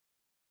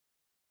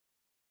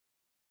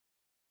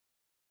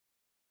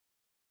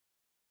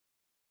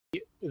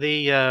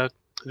the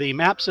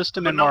map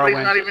system in nobody's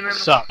not Morrowind even in the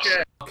sucks.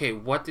 chat. Okay,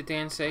 what did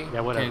Dan say?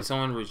 Yeah, whatever. Can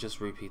someone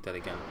just repeat that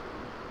again?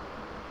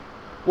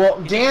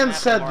 Well, Dan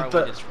said that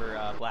the... is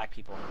for black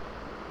people.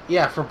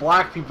 Yeah, for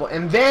black people.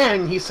 And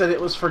then he said it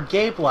was for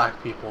gay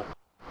black people.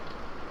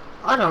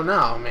 I don't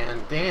know,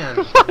 man. Dan.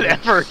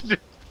 Whatever.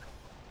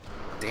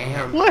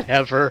 Damn.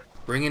 Whatever.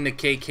 Bringing the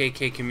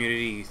KKK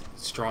community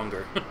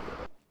stronger.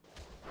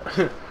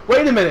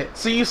 Wait a minute.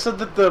 So you said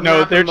that the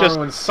map in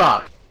Morrowind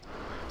sucked.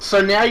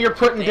 So now you're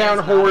putting down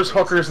whores,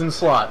 hookers, and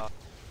slut.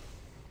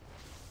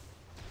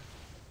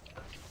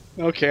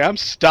 Okay, I'm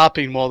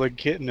stopping while the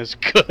kitten is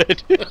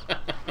good.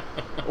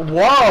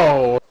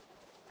 Whoa!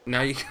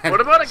 Now you got. What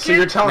about a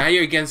kid? Now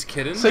you're against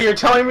kittens? So you're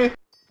telling me?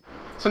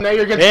 So now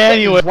you're against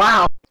kittens?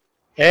 Wow.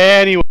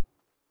 Anyway.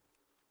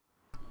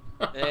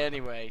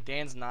 Anyway,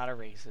 Dan's not a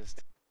racist.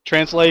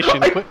 Translation,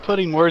 quit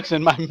putting words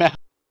in my mouth.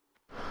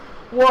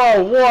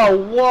 Whoa, whoa,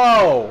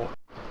 whoa!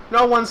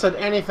 No one said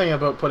anything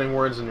about putting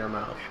words in your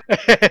mouth.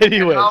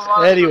 Anyways,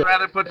 I'd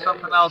rather put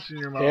something else in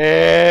your mouth.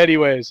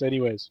 Anyways.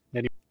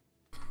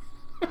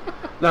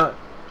 No.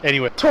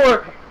 Anyway.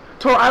 Tor,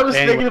 I was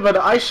thinking about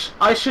it.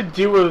 I should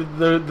do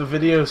the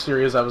video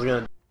series I was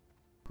gonna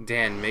do.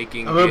 Dan,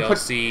 making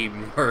DLC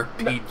more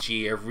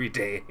PG every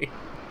day.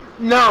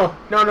 No.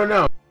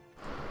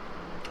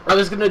 I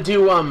was gonna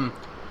do,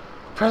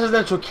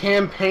 presidential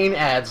campaign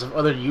ads of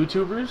other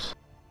YouTubers.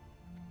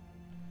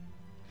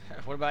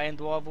 What about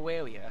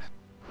Andwalvalia?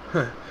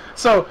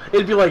 So,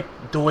 it'd be like,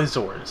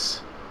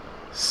 Doizors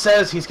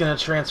says he's gonna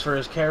transfer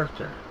his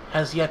character.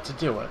 Has yet to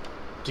do it.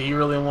 Do you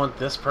really want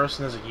this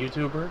person as a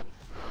YouTuber?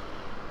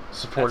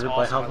 Supported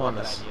by Health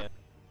Wellness.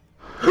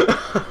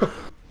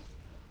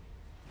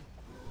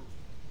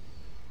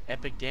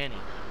 Epic Danny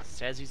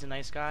says he's a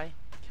nice guy,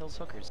 kills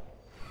hookers.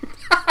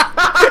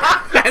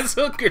 That's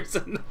hookers.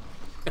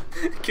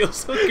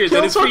 Kills hookers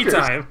in his free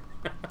time.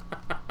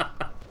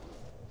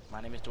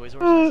 My name is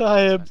Doizor.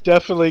 I am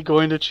definitely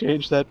going to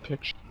change that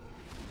picture.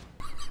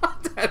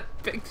 That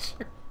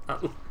picture.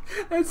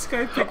 That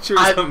sky picture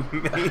is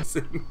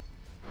amazing.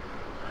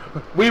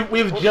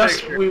 We've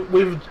just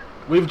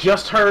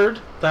heard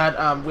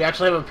that we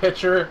actually have a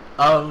picture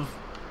of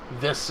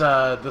this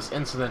this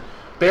incident.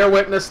 Bear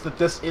witness that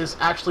this is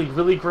actually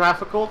really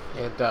graphical,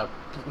 and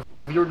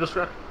viewer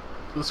discretion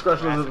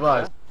is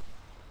advised.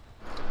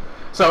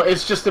 So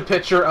it's just a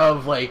picture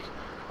of like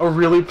a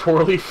really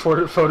poorly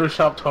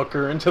photoshopped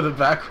hooker into the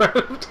background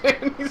of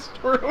Danny's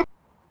room.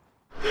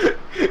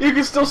 You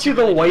can still see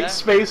the white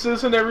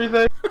spaces and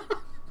everything.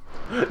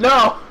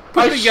 No,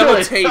 put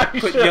yellow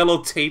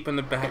tape in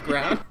the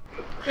background.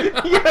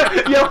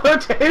 Yeah, yellow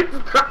tape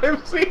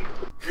crime scene.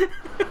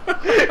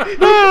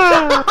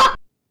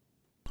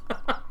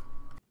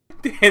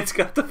 Dan's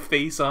got the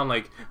face on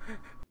like,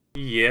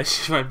 yeah,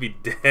 she might be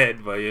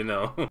dead, but you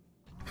know.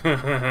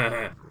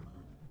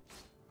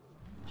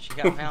 She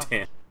got found.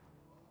 Dan.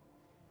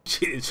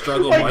 She didn't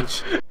struggle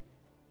much.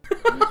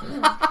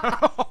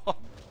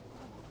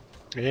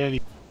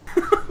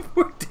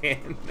 Poor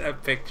Dan,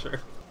 that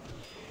picture.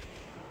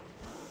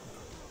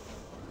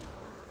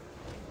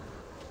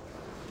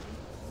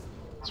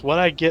 It's what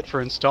I get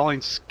for installing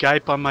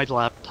Skype on my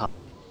laptop.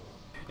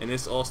 And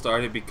this all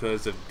started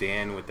because of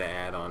Dan with the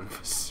add-on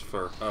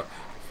for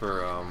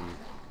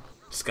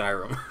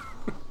Skyrim.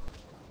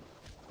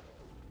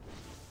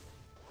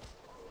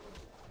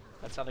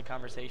 That's how the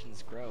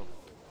conversations grow.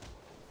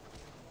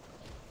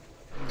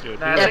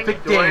 Good. I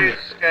think Doy's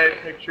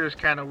Skype picture is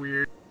kind of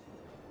weird.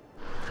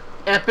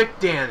 Epic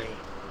Danny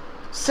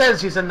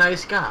says he's a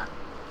nice guy,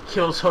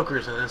 kills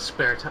hookers in his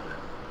spare time.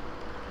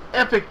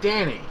 Epic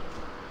Danny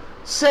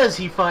says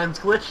he finds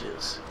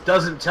glitches,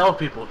 doesn't tell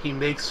people he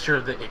makes sure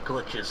that it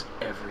glitches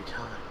every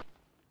time.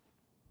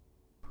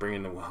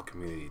 Bringing the WoW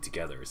community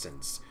together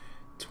since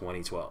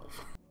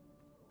 2012.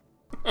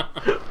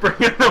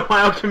 Bringing the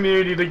WoW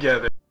community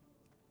together.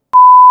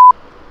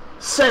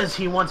 Says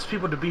he wants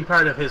people to be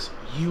part of his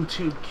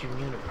YouTube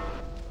community.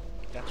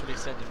 That's what he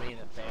said to me,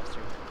 that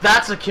bastard.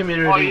 That's a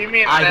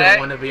community I don't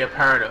want to be a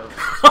part of.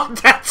 Oh,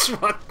 that's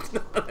fucked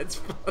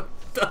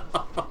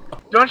up.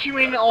 Don't you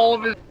mean all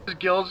of his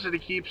guilds that he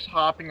keeps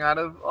hopping out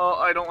of? Oh,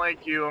 I don't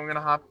like you. I'm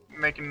gonna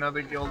make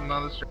another guild,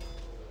 another.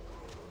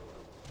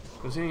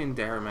 Was he in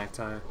Dara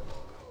McTire?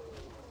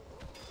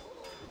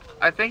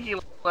 I think he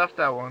left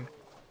that one.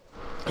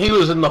 He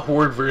was in the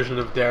Horde version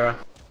of Dara.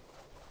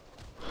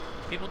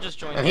 People just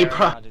joined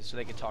so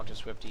they could talk to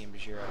Swifty and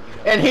Bajira.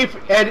 You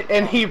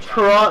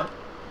know,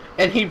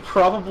 and he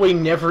probably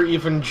never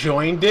even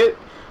joined it.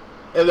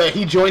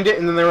 He joined it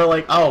and then they were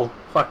like, "Oh,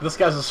 fuck, this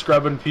guy's a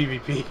scrub in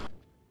PvP."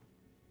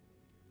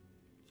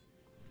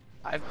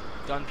 I've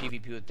done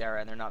PvP with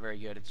Dara and they're not very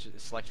good. It's just a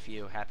select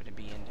few happen to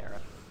be in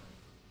Dara.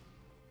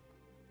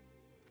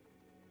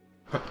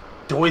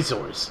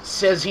 Doizors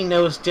says he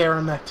knows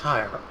Dara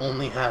McTire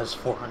only has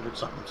 400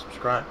 something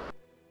subscribers.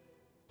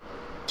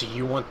 Do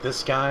you want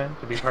this guy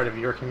to be part of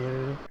your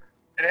community?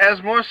 It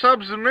has more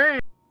subs than me.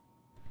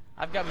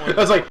 I've got more than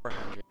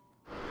 400.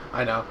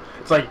 I know.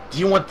 It's like, do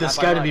you want this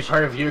guy to be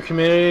part of your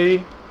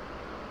community?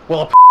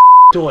 Well,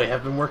 Doi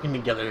have been working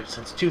together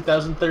since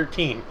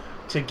 2013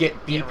 to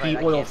get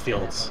BP oil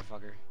fields.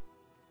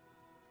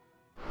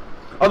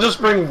 I'll just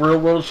bring real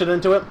world shit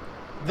into it.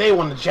 They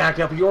want to jack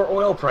up your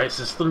oil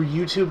prices through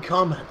YouTube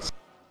comments.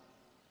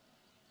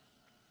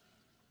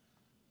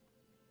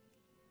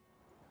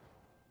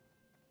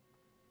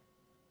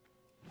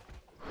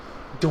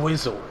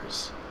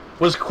 Doizors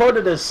was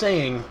quoted as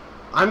saying,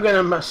 "I'm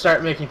gonna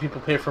start making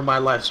people pay for my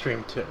live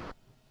stream too."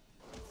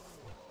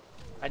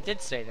 I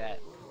did say that.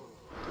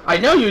 I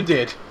know you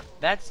did.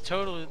 That's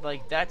totally,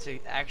 like, that's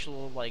an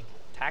actual, like,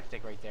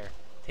 tactic right there.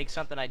 Take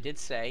something I did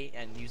say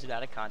and use it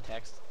out of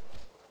context.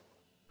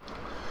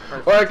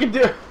 Perfect. Or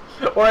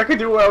I could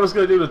do what I was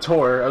gonna do to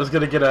Tor. I was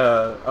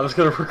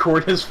gonna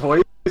record his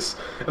voice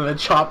and then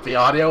chop the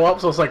audio up.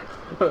 So it's like,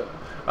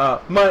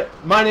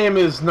 my name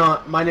is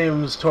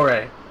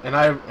Toray, and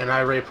I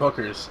rape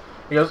hookers.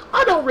 He goes,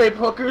 I don't rape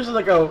hookers, and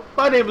I go,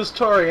 my name is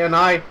Toray, and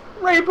I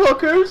rape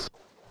hookers.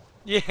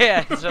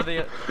 Yeah, so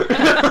the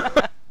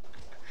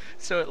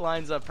so it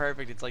lines up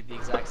perfect. It's like the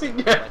exact same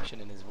inflection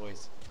in his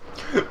voice.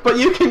 But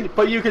you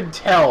can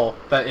tell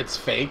that it's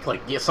fake.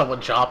 Like, yeah,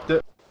 someone chopped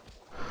it.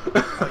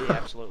 Oh yeah,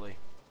 absolutely.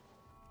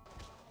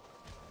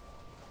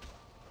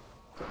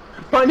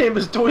 My name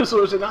is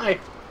Doizors, and I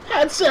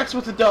had sex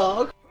with a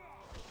dog.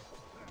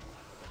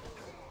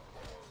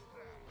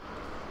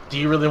 Do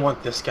you really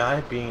want this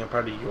guy being a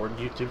part of your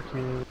YouTube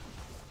community?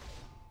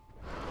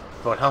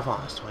 Vote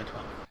Helfonus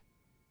 2012.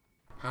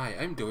 Hi,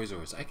 I'm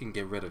Doizors. I can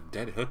get rid of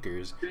dead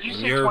hookers you in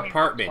say your 2012?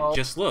 apartment.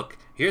 Just look.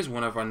 Here's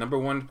one of our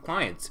 #1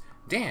 clients,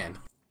 Dan.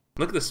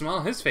 Look at the smile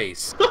on his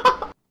face.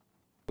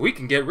 We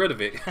can get rid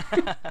of it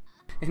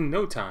in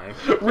no time.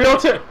 Real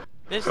testimony.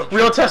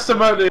 Real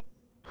testimony.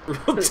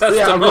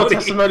 Yeah, real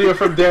testimonial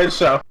from Dan's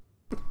show.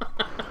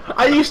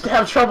 I used to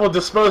have trouble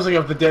disposing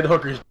of the dead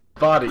hookers'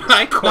 bodies.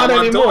 I call Not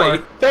on anymore.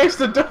 Doi. Thanks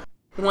to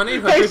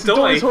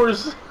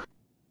 1-800-DOI.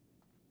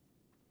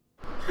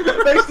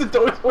 Thanks to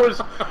Doizors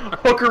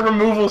hooker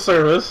removal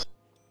service.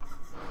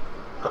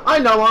 I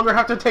no longer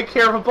have to take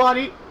care of a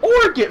body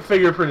or get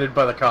fingerprinted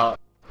by the cop.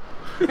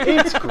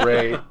 It's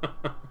great.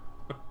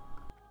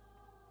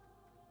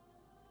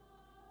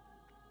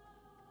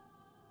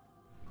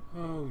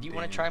 Oh, Do you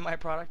want to try my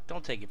product?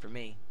 Don't take it from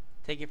me.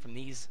 Take it from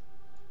these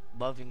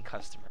loving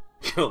customers.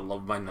 You'll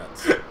love my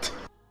nuts.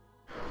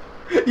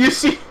 You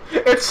see,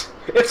 it's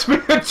me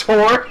and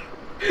Tor,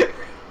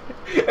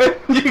 and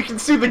you can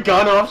see the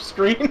gun off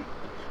screen.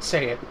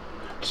 Say it.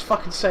 Just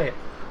fucking say it.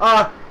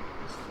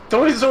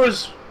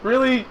 Doizors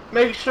really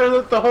make sure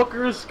that the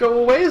hookers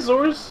go away,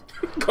 Zors.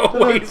 Go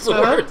away,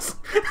 Zors.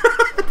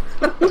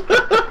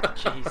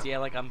 Jeez, yeah,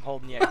 like I'm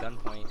holding you at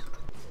gunpoint.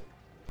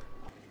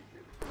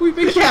 We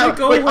make sure they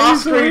go like away, off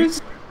screen.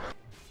 Zors.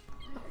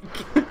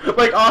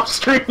 Like off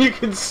screen, you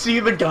can see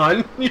the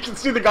gun. You can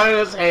see the gun in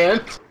his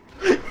hand.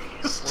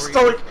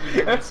 Or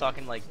you're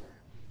talking like,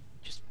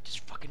 just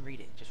fucking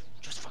read it.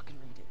 Just fucking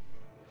read it.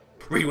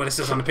 Read what it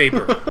says on the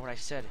paper. What I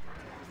said.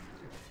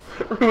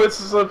 Read what it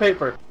says on the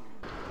paper.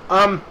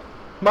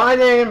 My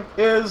name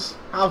is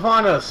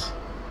Helfonus.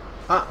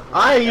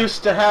 I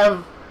used to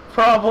have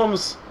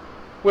problems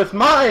with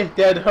my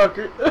dead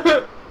hooker.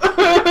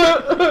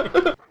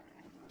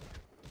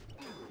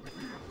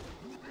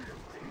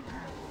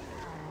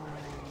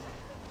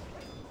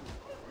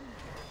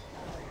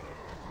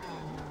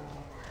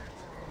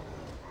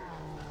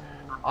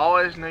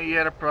 Always knew you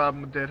had a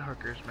problem with dead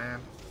hookers,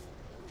 man.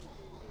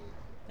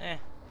 Eh.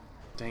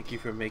 Thank you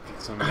for making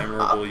some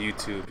memorable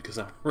YouTube because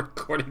I'm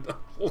recording the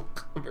whole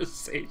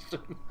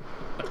conversation.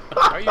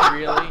 Are you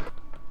really?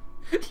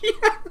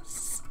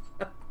 Yes.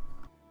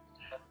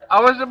 I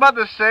was about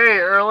to say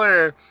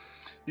earlier,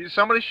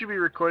 somebody should be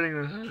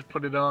recording this and just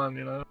put it on,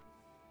 you know.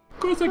 Of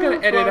course, I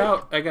gotta edit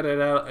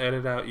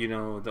out. You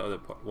know, the other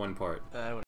one part.